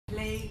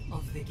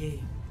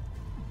game.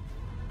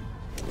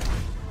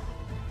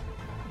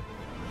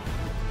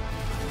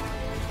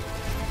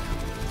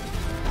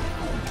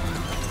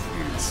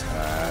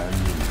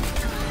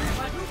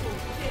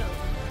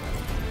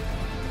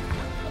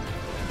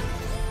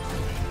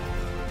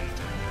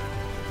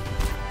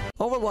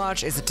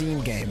 Overwatch is a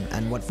team game,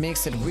 and what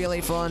makes it really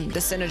fun, the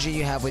synergy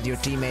you have with your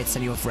teammates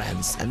and your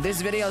friends. And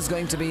this video is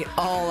going to be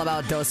all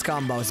about those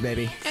combos,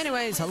 baby.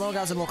 Anyways, hello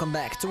guys and welcome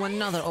back to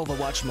another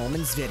Overwatch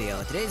Moments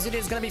video. Today's video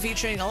is gonna be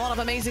featuring a lot of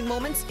amazing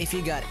moments. If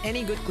you got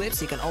any good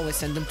clips, you can always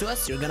send them to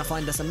us. You're gonna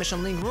find the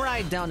submission link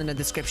right down in the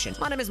description.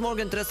 My name is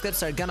Morgan, today's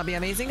clips are gonna be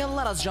amazing, and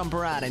let us jump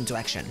right into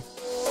action.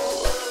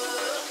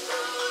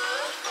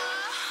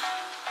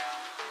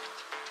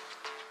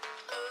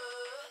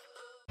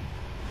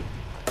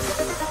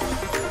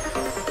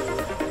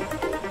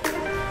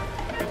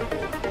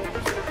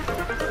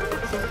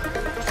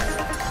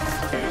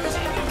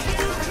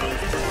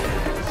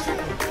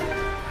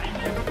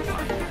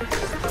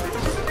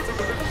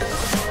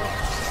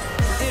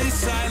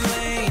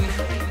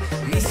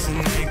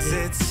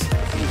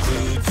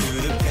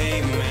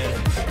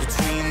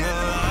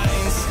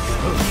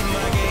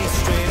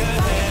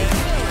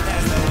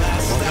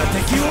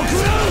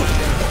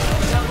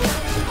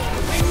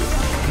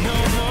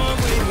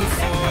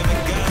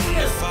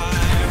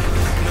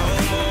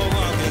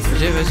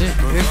 Vas-y.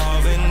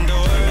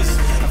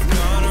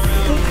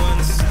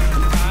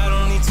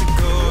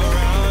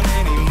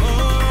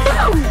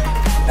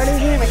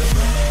 Allez-y, mec.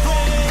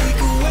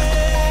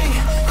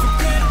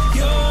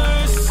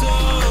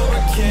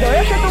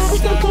 Derrière, j'attends.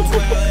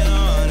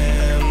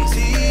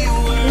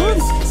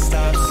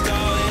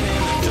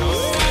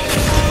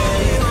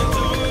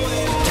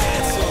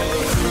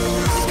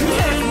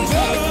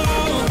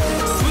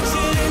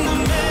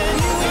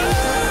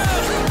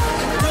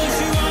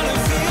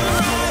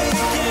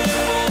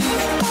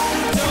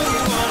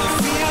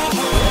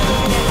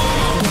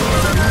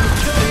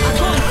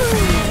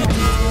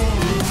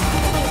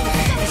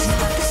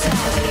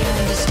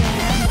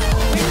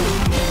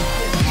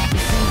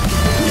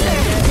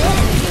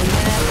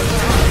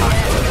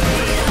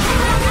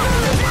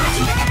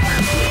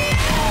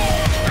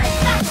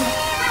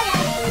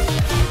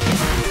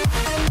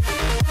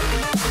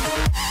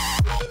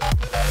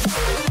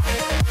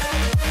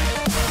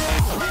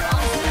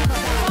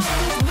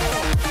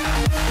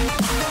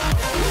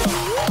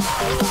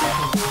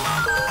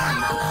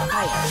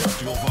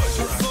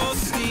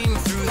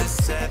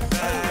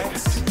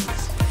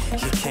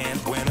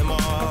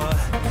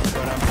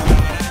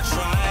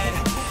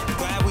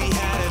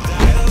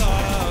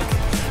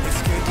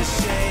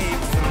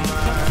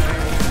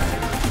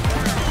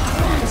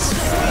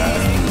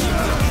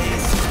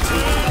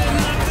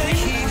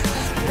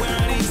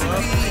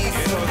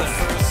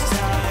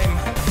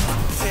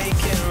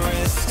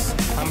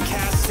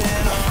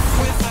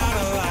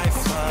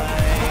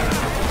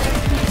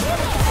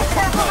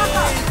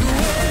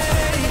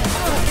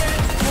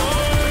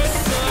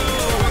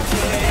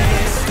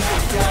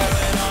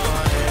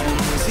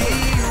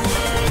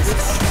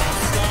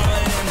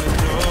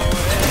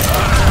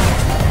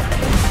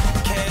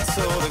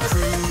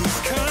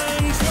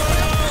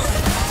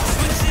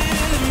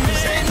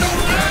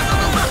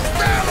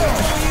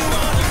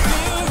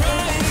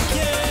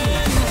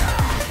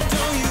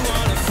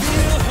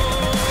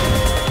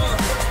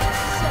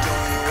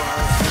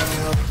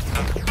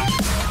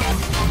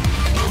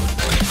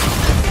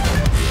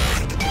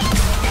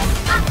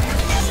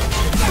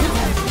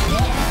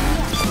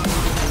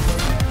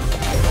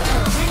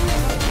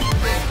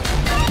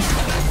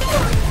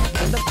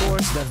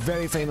 The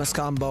very famous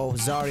combo,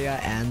 Zarya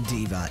and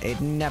Diva. It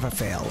never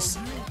fails.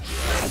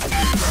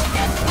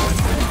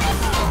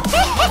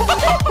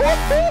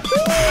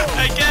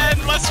 Again,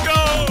 let's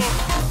go!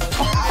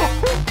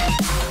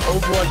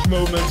 Overwatch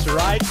moments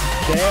right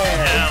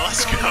there. Yeah,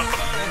 let's go.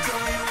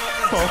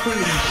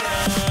 Holy shit.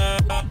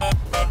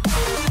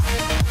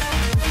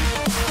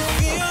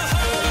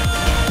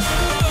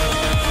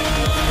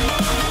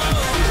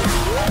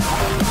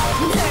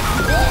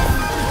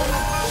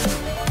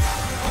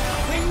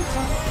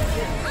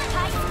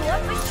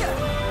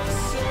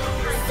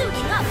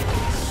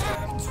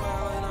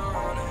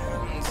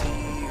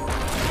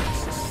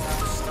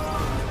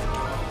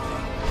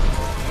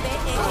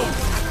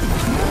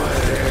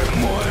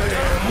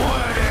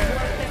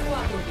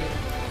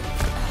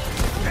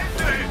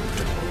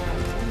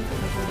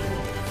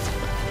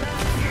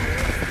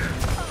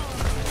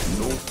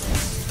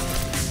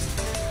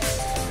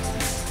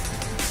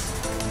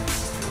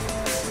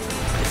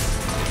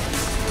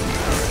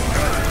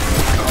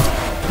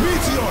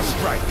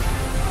 Strike!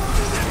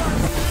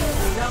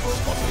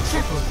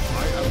 Triple!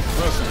 I am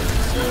personally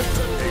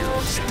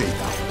stay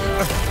out.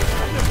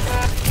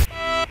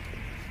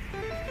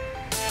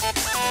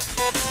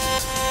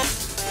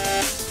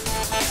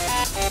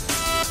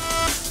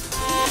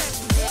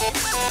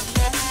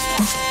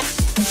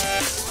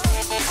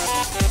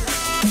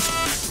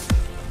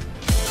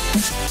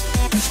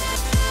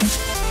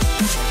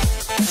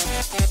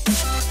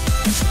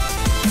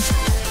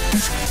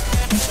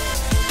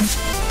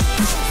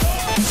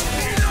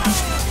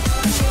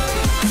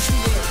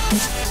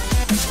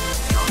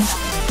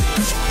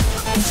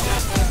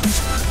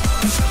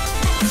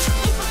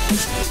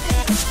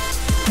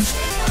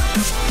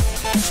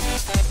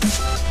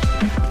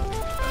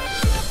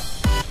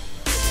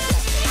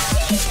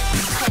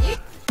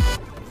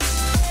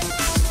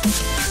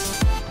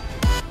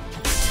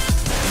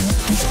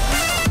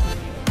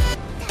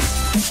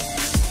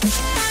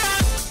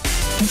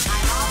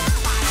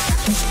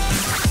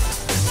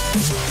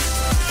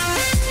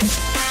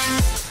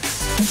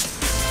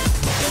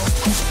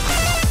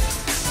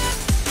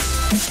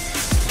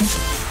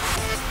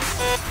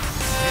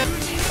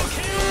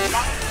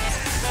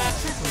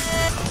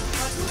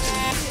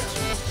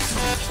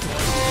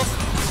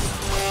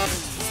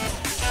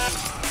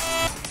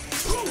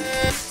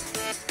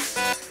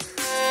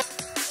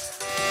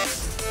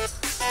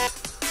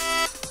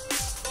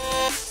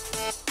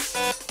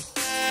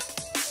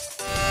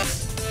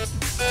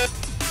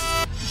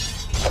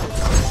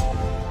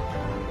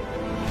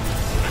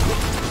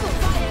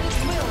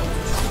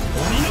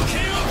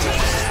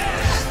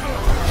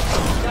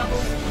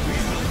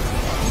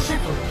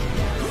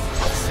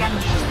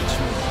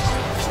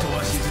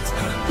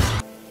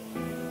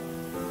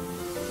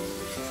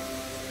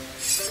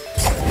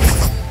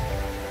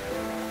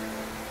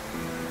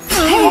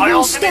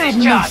 Stand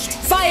nicht!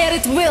 Fire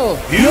at will!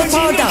 You're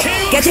powered up!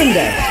 Get in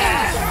there!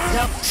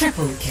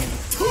 Triple kill.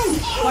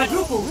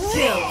 Quadruple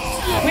kill.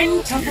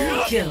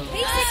 Quintuple kill.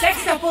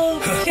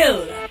 Sextuple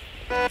kill.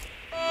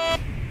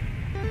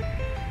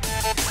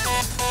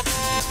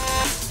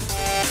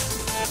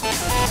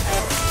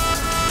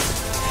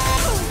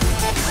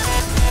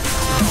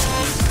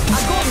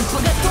 Огонь по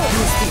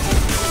готовности!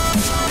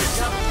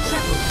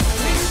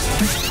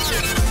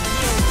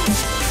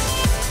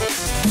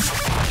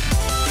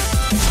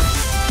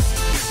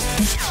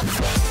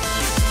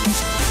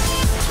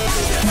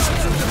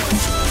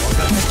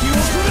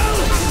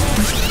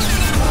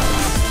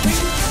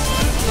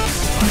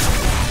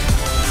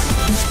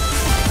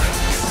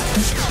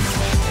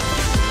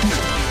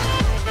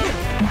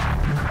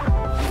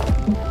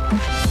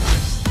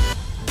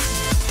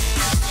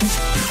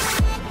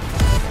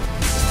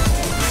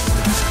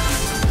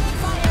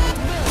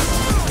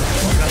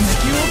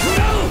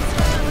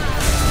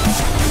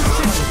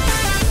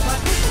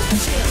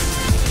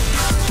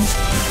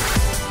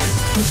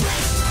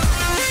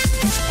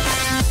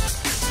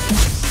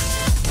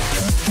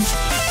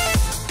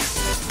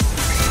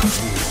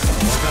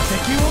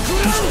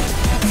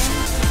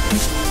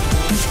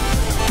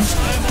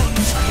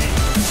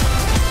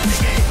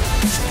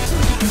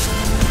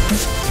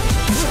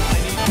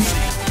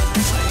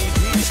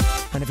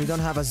 And if you don't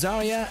have a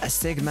Zarya, a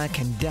Sigma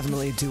can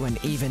definitely do an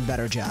even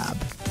better job.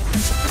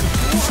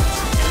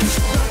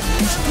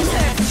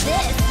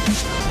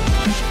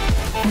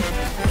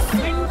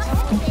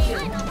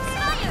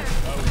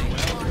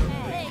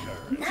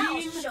 Now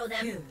show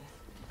them.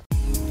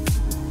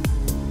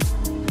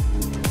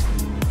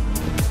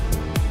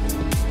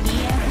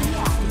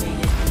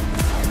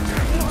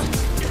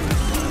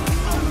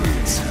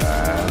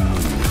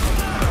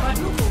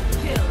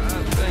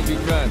 Thank you,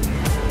 friend.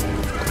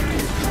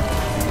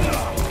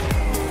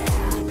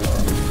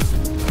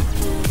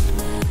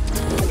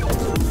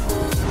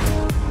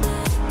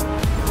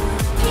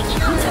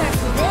 Taking over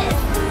for this.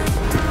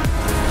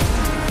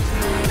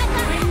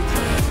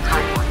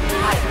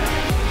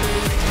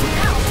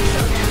 Now show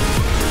them.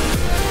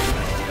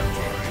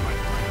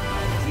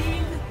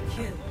 Team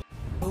kill.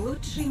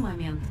 Лучший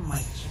момент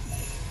матча.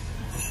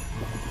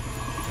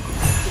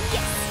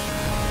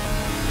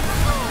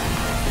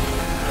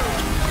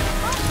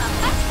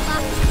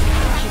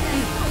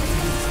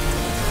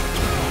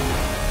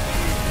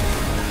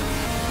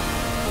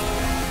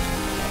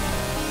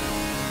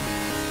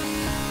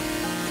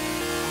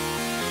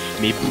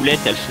 Mes boulettes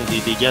elles font des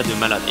dégâts de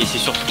malade et c'est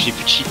surtout que j'ai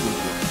plus de cheat donc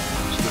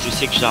parce que je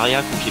sais que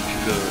Zarya quand j'ai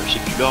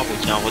plus l'orbe et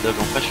qu'il y a un redouble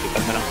en face je fais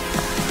pas malin.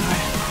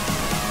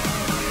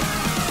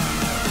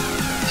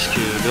 Parce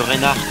que le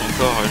Reinhardt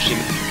encore si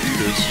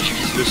je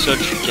vise le sol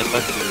je suis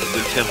capable de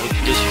le faire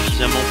reculer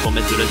suffisamment pour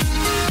mettre de la vie.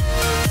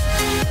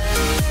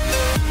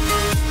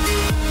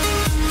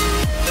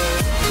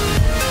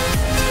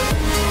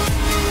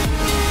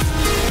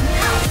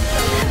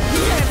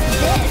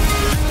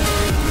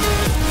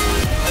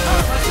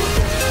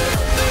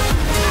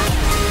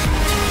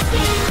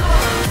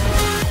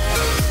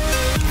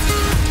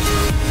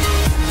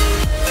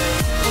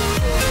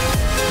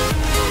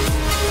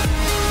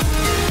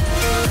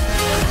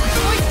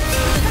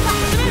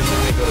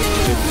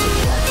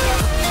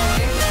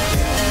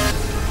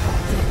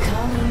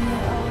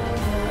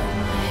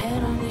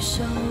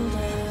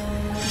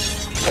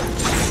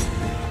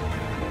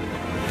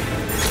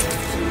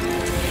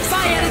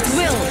 Fire at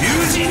will!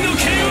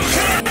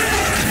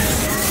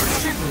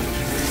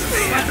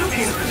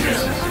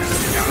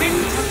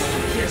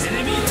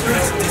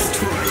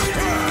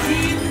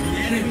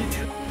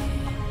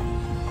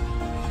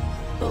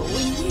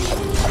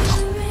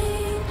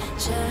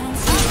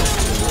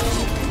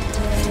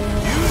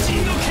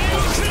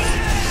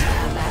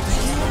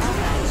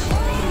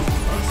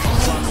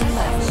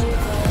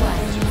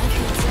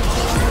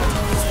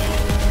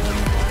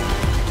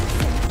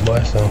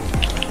 Ouais, ça.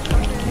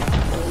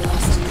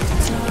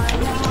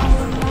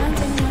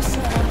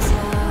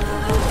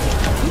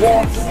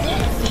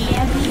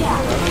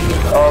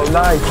 Oh,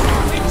 nice.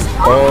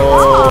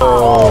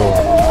 Oh,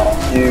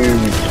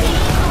 huge.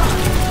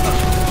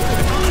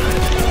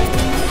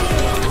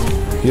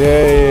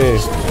 Yay.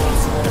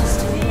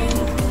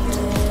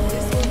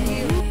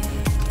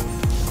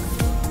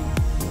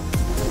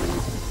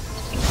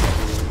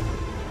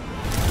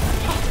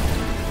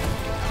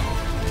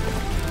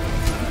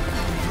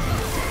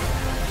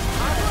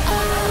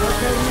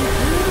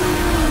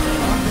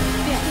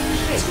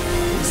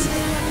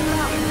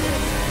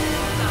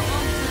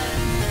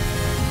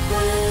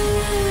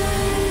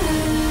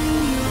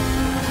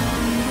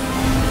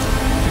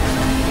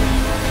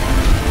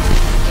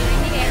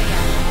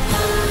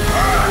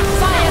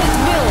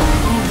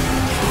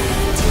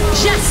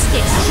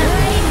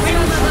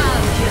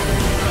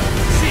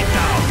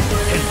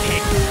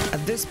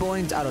 At this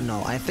point, I don't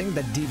know. I think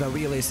that Diva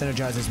really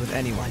synergizes with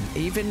anyone.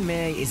 Even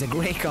Mei is a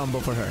great combo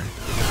for her.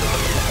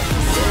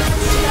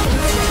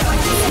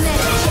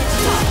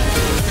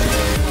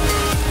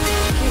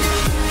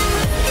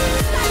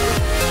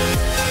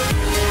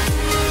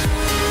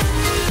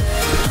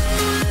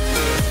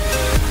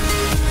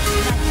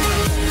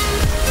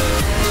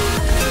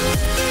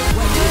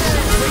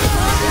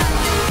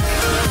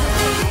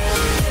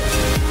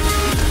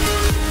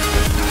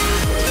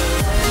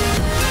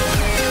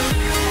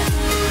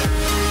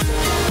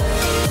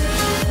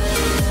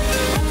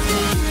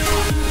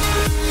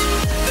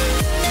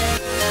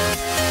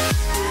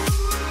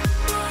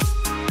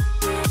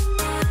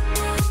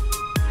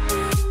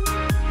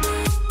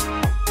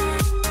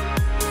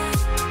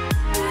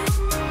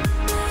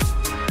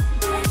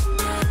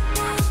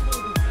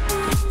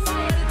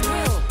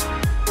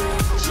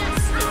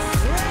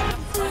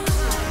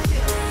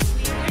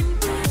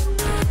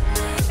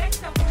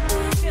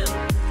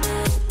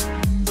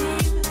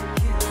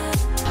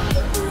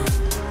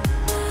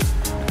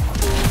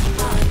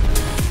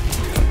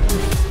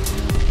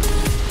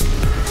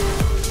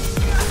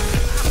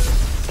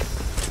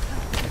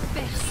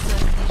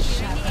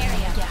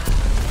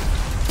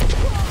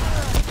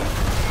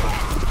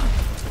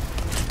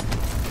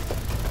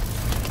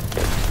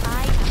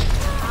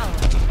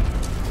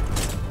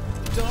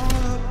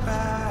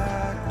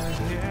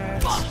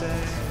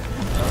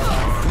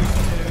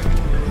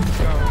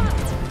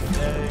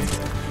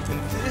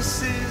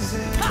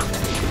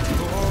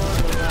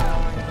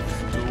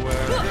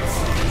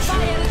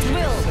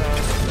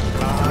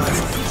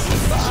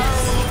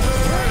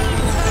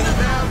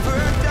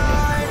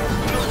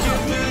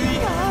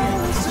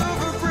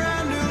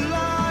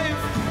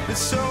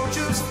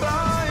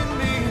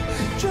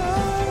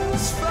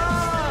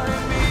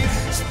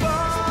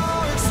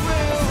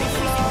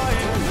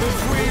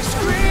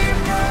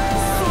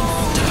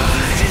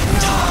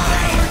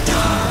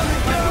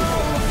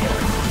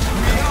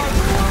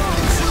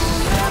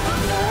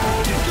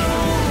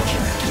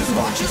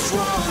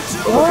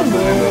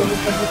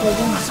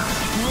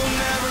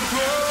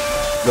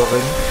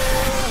 Lorraine.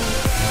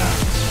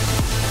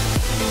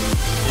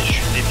 Et je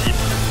suis débile.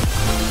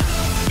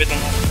 Mais non.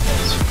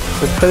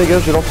 Faites prêt les gars,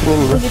 j'ai lancé mon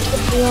mine.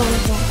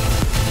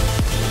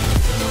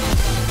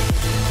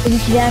 Celui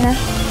qui vient là.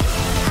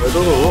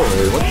 Non,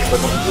 mais moi je suis pas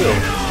concentré là.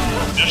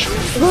 Bien joué.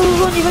 Go,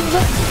 on y va,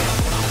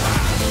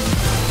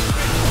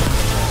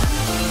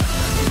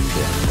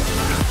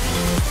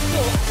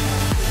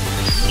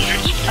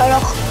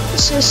 Alors,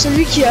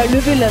 celui qui a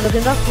levé la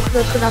renard pour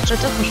notre renard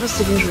chatter, franchement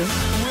c'était bien joué.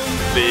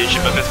 Mais j'ai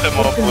pas fait très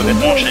moi,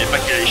 honnêtement, je savais pas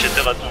qu'il allait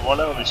shatter à ce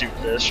moment-là, mais j'ai eu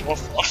de la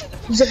chance.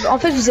 En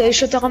fait, vous avez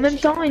shatter en même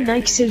temps, il y en a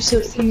un qui s'est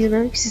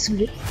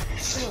soulevé.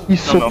 Ils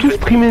sont tous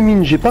primés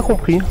mine, j'ai pas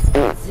compris.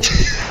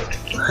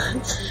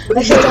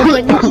 Là, j'étais en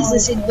panique, ils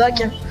essaient de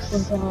back.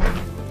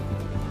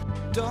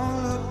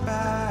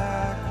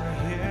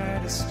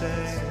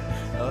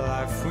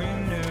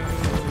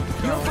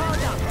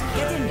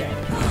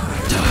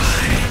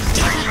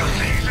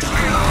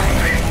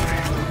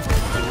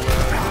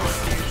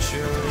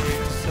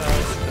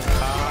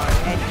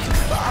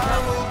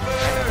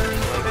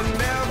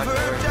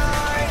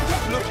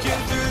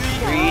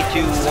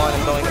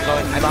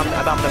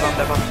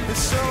 I bumped.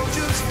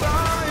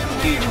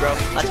 Huge, bro.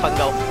 Let's fucking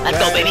go. Let's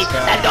go, baby.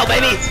 Let's go,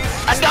 baby.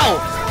 Let's go.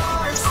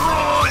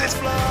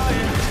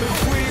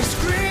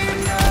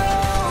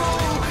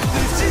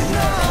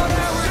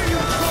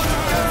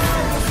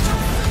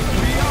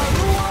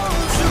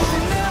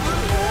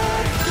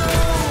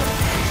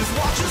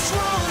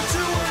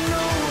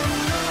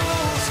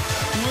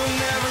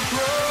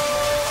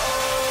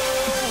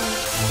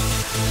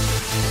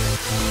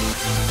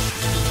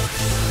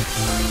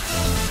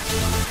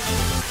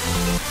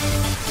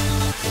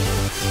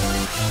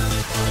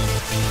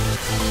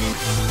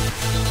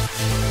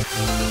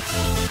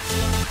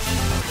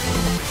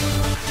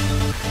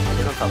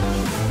 Get on top.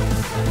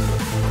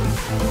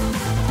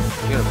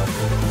 Get on top.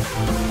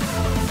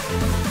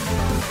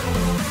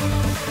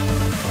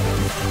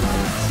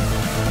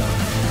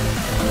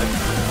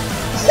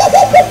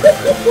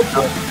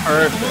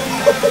 Perfect.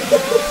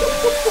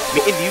 Me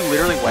and you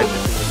literally wiped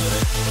this thing.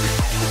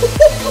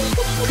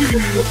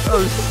 That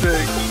was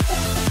sick.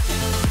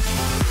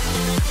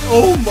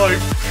 Oh my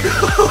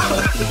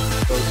god!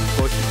 That was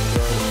fucking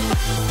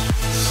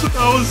good.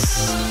 That was...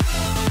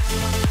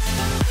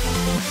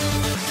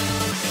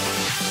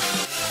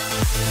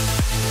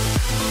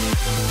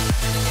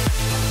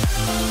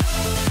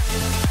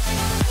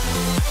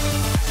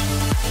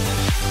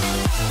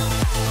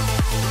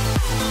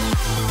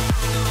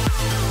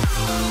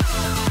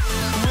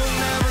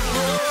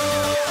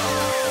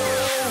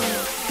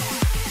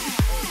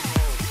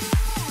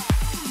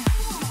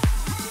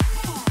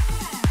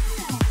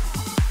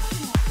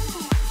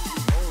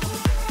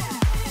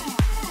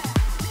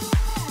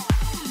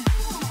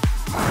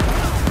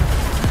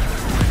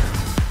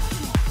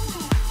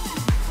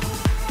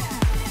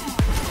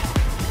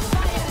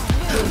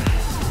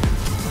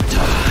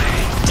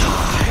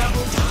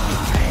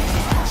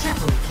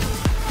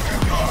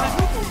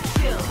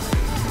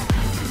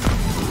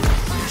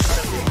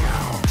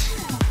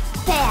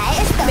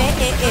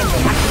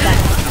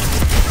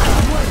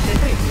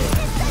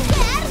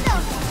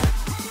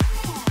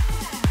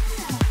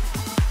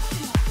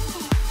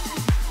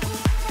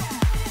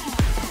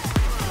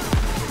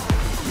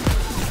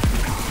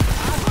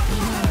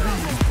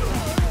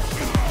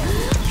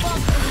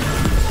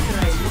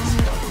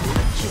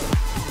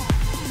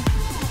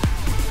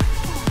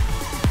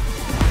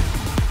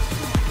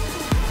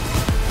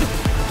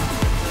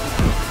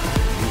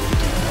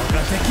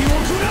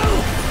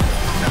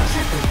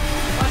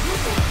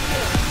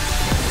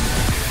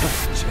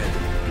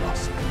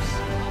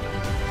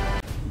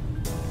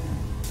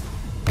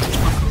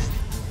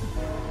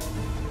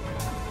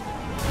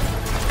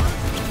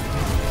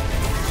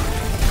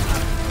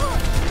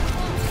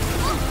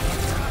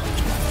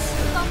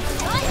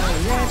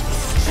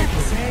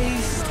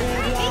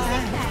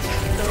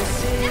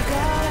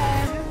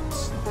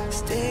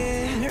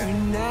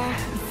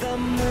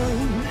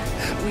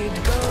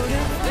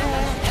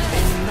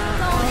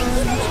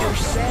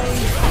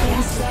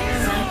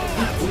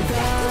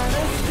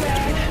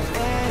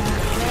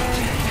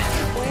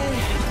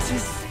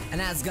 And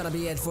that's gonna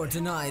be it for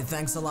tonight.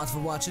 Thanks a lot for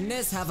watching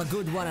this. Have a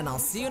good one and I'll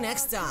see you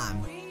next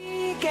time.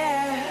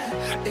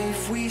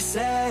 If we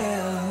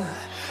sail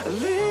a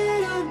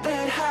little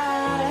bit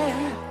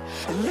high,